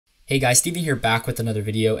Hey guys, Steven here back with another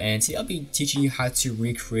video, and today I'll be teaching you how to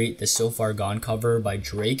recreate the So Far Gone cover by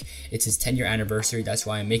Drake. It's his 10-year anniversary, that's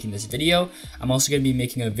why I'm making this video. I'm also going to be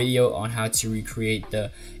making a video on how to recreate the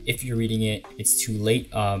If You're Reading It, It's Too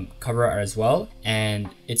Late cover art as well. And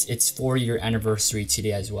it's 4-year anniversary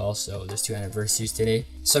today as well, so there's 2 anniversaries today.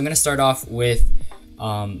 So I'm going to start off with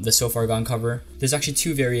the So Far Gone cover. There's actually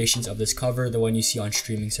 2 variations of this cover. The one you see on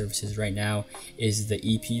streaming services right now is the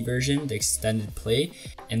EP version, the extended play,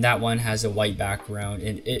 and that one has a white background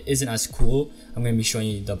and it isn't as cool. I'm going to be showing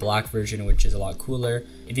you the black version, which is a lot cooler.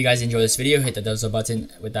 If you guys enjoy this video, hit the thumbs up button.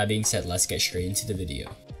 With that being said, let's get straight into the video.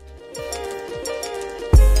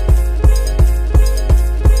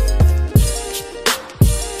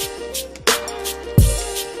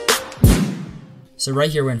 So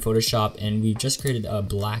right here we're in Photoshop and we've just created a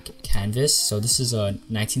black canvas. So this is a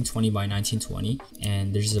 1920 by 1920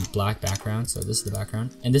 and there's a black background. So this is the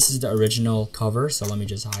background and this is the original cover. So let me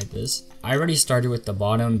just hide this. I already started with the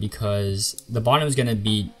bottom because the bottom is going to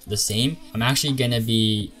be the same. I'm actually going to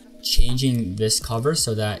be changing this cover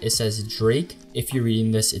so that it says Drake. If you're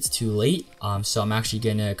reading this, it's too late. So I'm actually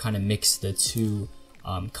going to kind of mix the two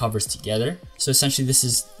covers together. So essentially this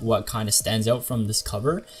is what kind of stands out from this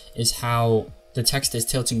cover is how the text is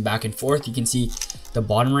tilting back and forth. You can see the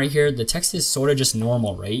bottom right here, the text is sort of just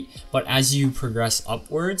normal, right? But as you progress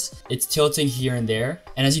upwards, it's tilting here and there.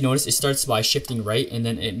 And as you notice, it starts by shifting right and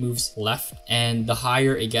then it moves left. And the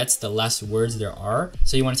higher it gets, the less words there are.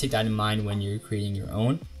 So you want to take that in mind when you're creating your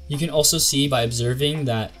own. You can also see by observing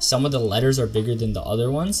that some of the letters are bigger than the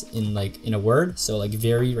other ones in a word. So like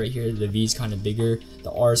very right here, the V is kind of bigger,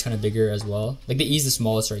 the R is kind of bigger as well. Like the E is the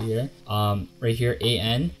smallest right here. Right here,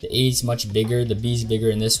 AN, the A is much bigger, the B is bigger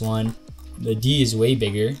in this one. The D is way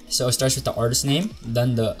bigger. So it starts with the artist name,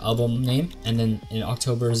 then the album name, and then in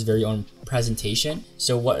October's very own presentation.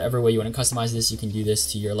 So whatever way you want to customize this, you can do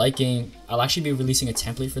this to your liking. I'll actually be releasing a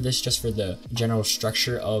template for this just for the general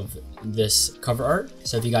structure of this cover art.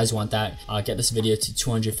 So if you guys want that, get this video to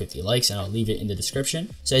 250 likes and I'll leave it in the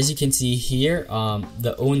description. So as you can see here,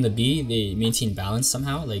 the O and the B, they maintain balance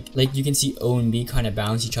somehow. Like you can see O and B kind of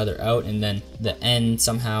balance each other out, and then the N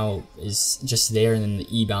somehow is just there and then the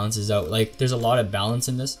E balances out. Like there's a lot of balance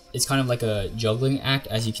in this. It's kind of like a juggling act,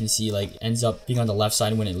 as you can see, like ends up being on the left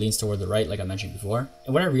side when it leans toward the right, like I mentioned before.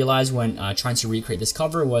 And what I realized when trying to recreate this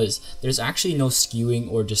cover was there's actually no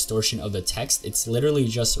skewing or distortion of the text. It's literally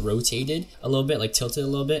just rotated a little bit, like tilted a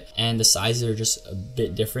little bit, and the sizes are just a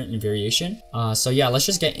bit different in variation. So yeah, let's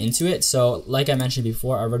just get into it. So like I mentioned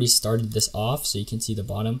before, I already started this off so you can see the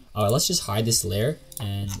bottom. Let's just hide this layer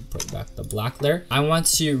and put back the black layer. I want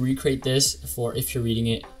to recreate this for If You're Reading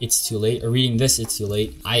It, It's Too Late, or Reading This, It's Too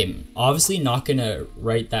Late. I am obviously not gonna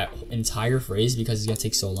write that entire phrase because it's gonna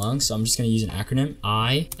take so long, so I'm just gonna use an acronym.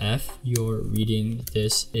 If you're reading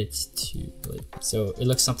this, it's too late. So it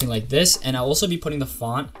looks something like this, and I'll also be putting the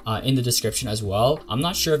font in the description as well. I'm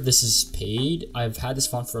not sure if this is paid. I've had this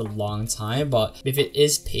font for a long time, but if it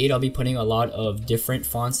is paid, I'll be putting a lot of different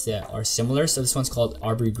fonts that are similar. So this one's called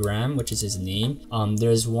Aubrey Graham, which is his name.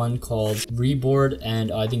 There's one called Reboard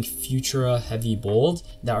and I think Futura Heavy Bold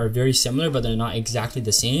that are very similar, but they're not exactly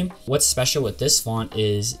the same. What's special with this font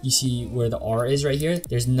is you see where the R is right here.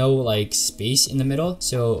 There's no like space in the middle.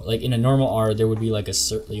 So like in a normal R, there would be like a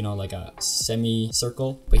like a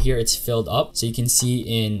semicircle, but here it's filled up. So you can see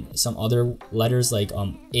in some other letters like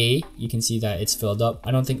A, you can see that it's filled up.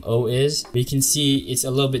 I don't think O is, but you can see it's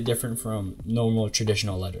a little bit different from normal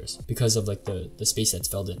traditional letters because of like the space that's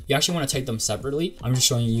filled in. You actually want to type them separately. I'm just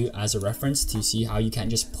showing you as a reference to see how you can't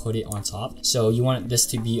just put it on top. So you want this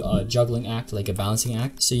to be a juggling act, like a balancing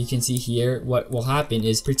act. So you can see here what will happen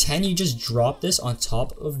is pretend you just drop this on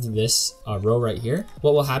top of this row right here.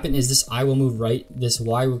 What will happen is this I will move right, this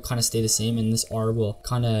Y will kind of stay the same, and this R will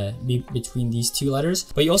kind of be between these 2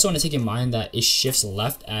 letters. But you also want to take in mind that it shifts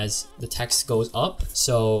left as the text goes up.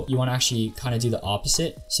 So you want to actually kind of do the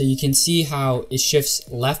opposite. So you can see how it shifts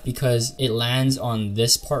left because it lands on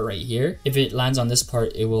this part right here. If it lands on this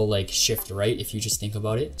part, it will like shift right if you just think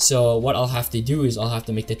about it. So what I'll have to do is I'll have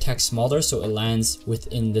to make the text smaller so it lands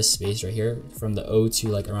within this space right here from the O to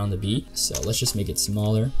like around the B. So let's just make it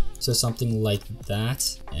smaller. So something like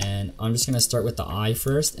that. And I'm just gonna start with the I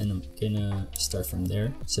first and I'm gonna start from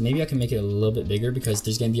there. So maybe I can make it a little bit bigger because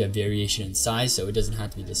there's gonna be a variation in size, so it doesn't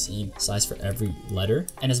have to be the same size for every letter.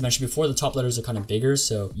 And as mentioned before, the top letters are kind of bigger,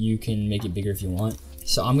 so you can make it bigger if you want.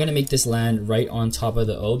 So I'm gonna make this land right on top of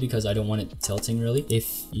the O because I don't want it tilting really.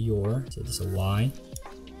 If you're, so this is a Y.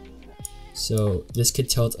 So this could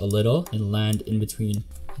tilt a little and land in between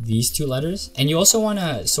these two letters. And you also want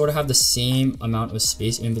to sort of have the same amount of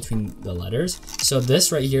space in between the letters. So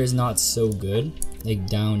this right here is not so good, like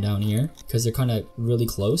down here, because they're kind of really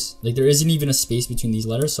close. Like there isn't even a space between these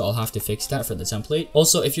letters, so I'll have to fix that for the template.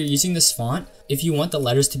 Also, if you're using this font, if you want the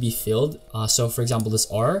letters to be filled, so for example this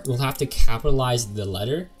R, we'll have to capitalize the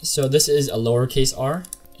letter. So this is a lowercase r,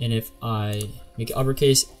 and if I make it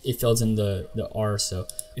uppercase, it fills in the R. So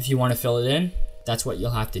if you want to fill it in, that's what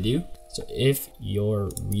you'll have to do. So if you're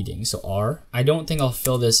reading, so R, I don't think I'll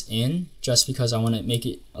fill this in just because I want to make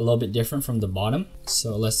it a little bit different from the bottom.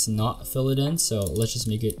 So let's not fill it in. So let's just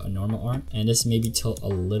make it a normal R, and this maybe tilt a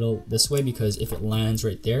little this way, because if it lands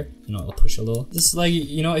right there, you know, it'll push a little. This is like,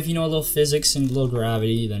 you know, if you know a little physics and a little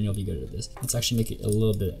gravity, then you'll be good at this. Let's actually make it a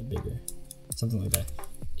little bit bigger, something like that.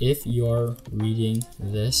 If you're reading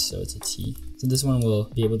this, so it's a T. So this one will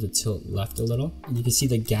be able to tilt left a little. And you can see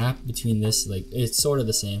the gap between this, like it's sort of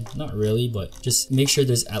the same. Not really, but just make sure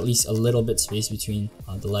there's at least a little bit space between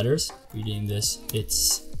the letters. Reading this,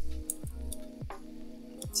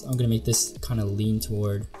 so I'm gonna make this kind of lean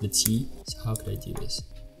toward the T. So how could I do this?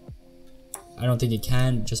 I don't think it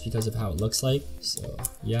can, just because of how it looks like. So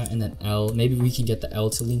yeah, and then L, maybe we can get the L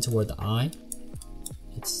to lean toward the I.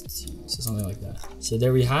 It's T, so something like that. So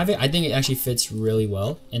there we have it. I think it actually fits really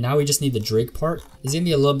well. And now we just need the Drake part. It's gonna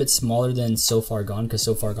be a little bit smaller than So Far Gone, because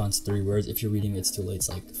So Far Gone's 3 words. If you're reading It's Too Late, it's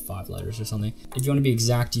like 5 letters or something. If you want to be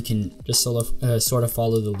exact, you can just sort of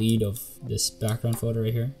follow the lead of this background photo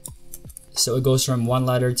right here. So it goes from 1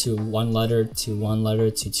 letter to 1 letter to 1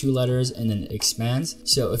 letter to 2 letters, and then it expands.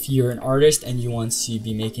 So if you're an artist and you want to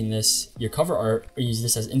be making this your cover art, or use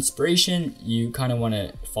this as inspiration, you kind of want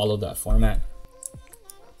to follow that format.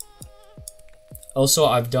 Also,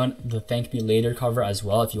 I've done the Thank Me Later cover as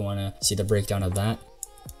well, if you want to see the breakdown of that.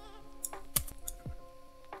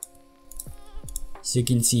 So you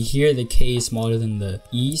can see here the K is smaller than the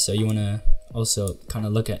E, so you want to also kind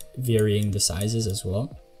of look at varying the sizes as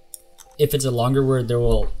well. If it's a longer word, there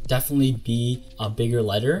will definitely be a bigger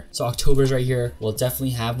letter. So October's right here will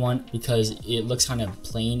definitely have one, because it looks kind of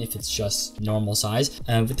plain if it's just normal size.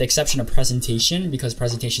 With the exception of presentation, because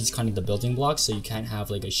presentation is kind of the building block, so you can't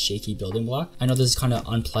have like a shaky building block. I know this is kind of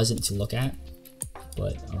unpleasant to look at,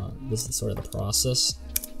 but this is sort of the process.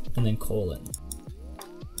 And then colon.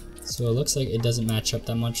 So it looks like it doesn't match up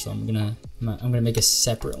that much, so I'm gonna make a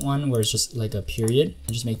separate one where it's just like a period.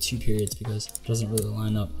 I just make 2 periods because it doesn't really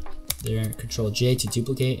line up. There, Control J to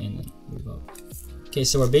duplicate, and then move up. Okay,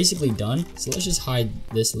 so we're basically done. So let's just hide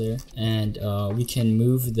this layer, and we can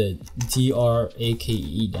move the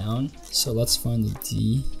DRAKE down. So let's find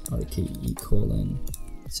the DRAKE colon.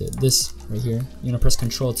 So this right here, you're gonna press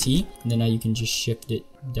Control T, and then now you can just shift it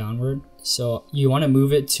downward. So you want to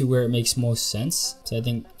move it to where it makes most sense. So I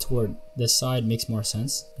think toward this side makes more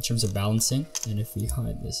sense in terms of balancing. And if we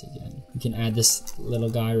hide this again, we can add this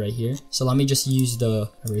little guy right here. So let me just use the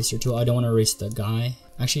eraser tool. I don't want to erase the guy.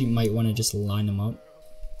 Actually, you might want to just line them up.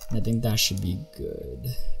 And I think that should be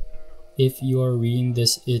good. If you are reading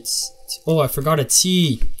this, it's, oh, I forgot a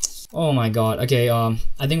T. Oh my god. Okay, I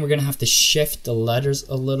think we're gonna have to shift the letters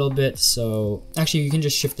a little bit. So actually, you can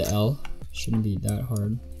just shift the L. Shouldn't be that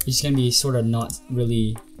hard. It's gonna be sort of not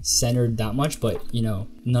really centered that much, but you know,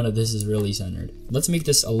 none of this is really centered. Let's make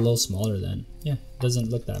this a little smaller then. Yeah, doesn't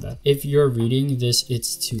look that bad. If you're reading this,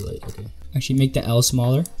 it's too late. Okay, actually make the L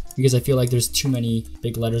smaller, because I feel like there's too many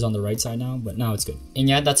big letters on the right side now, but now it's good. And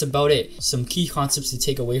yeah, that's about it. Some key concepts to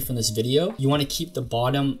take away from this video. You want to keep the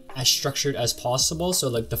bottom as structured as possible. So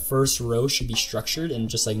like the first row should be structured and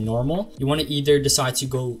just like normal. You want to either decide to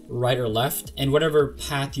go right or left, and whatever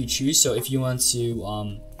path you choose. So if you want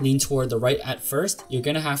to lean toward the right at first, you're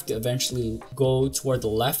gonna have to eventually go toward the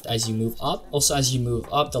left as you move up. Also, as you move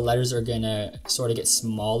up, the letters are gonna sort of get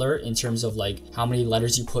smaller in terms of like how many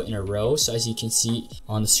letters you put in a row. So as you can see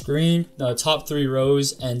on the screen, the top 3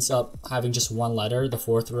 rows ends up having just 1 letter. The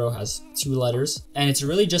 4th row has 2 letters, and it's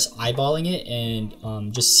really just eyeballing it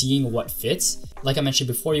and just seeing what fits. Like I mentioned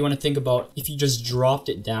before, you want to think about, if you just dropped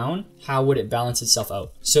it down, how would it balance itself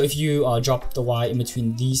out? So if you drop the Y in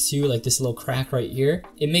between these two, like this little crack right here,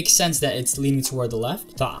 it makes sense that it's leaning toward the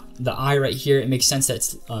left. The I right here, it makes sense that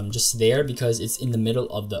it's just there because it's in the middle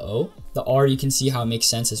of the O. The R, you can see how it makes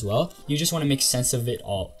sense as well. You just want to make sense of it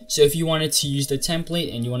all. So if you wanted to use the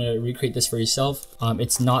template and you want to recreate this for yourself,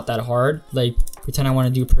 it's not that hard. Like pretend I want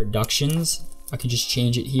to do productions. I can just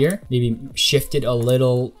change it here, maybe shift it a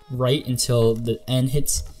little right until the N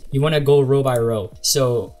hits. You want to go row by row.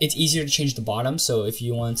 So it's easier to change the bottom. So if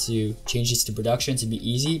you want to change this to production, it'd be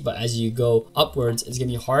easy, but as you go upwards, it's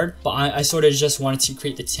gonna be hard. But I sort of just wanted to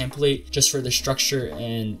create the template just for the structure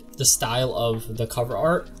and the style of the cover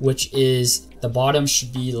art, which is The bottom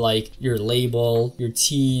should be like your label, your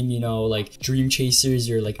team, you know, like Dream Chasers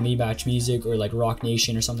or like Maybach Music or like Rock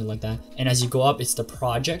Nation or something like that. And as you go up, it's the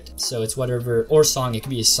project. So it's whatever, or song, it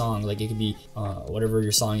could be a song, like it could be whatever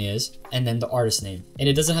your song is. And then the artist name. And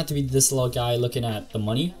it doesn't have to be this little guy looking at the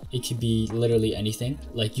money. It could be literally anything.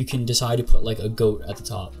 Like you can decide to put like a goat at the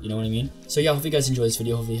top. You know what I mean? So yeah, hope you guys enjoy this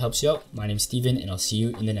video. Hopefully it helps you out. My name's Steven and I'll see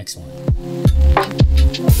you in the next one.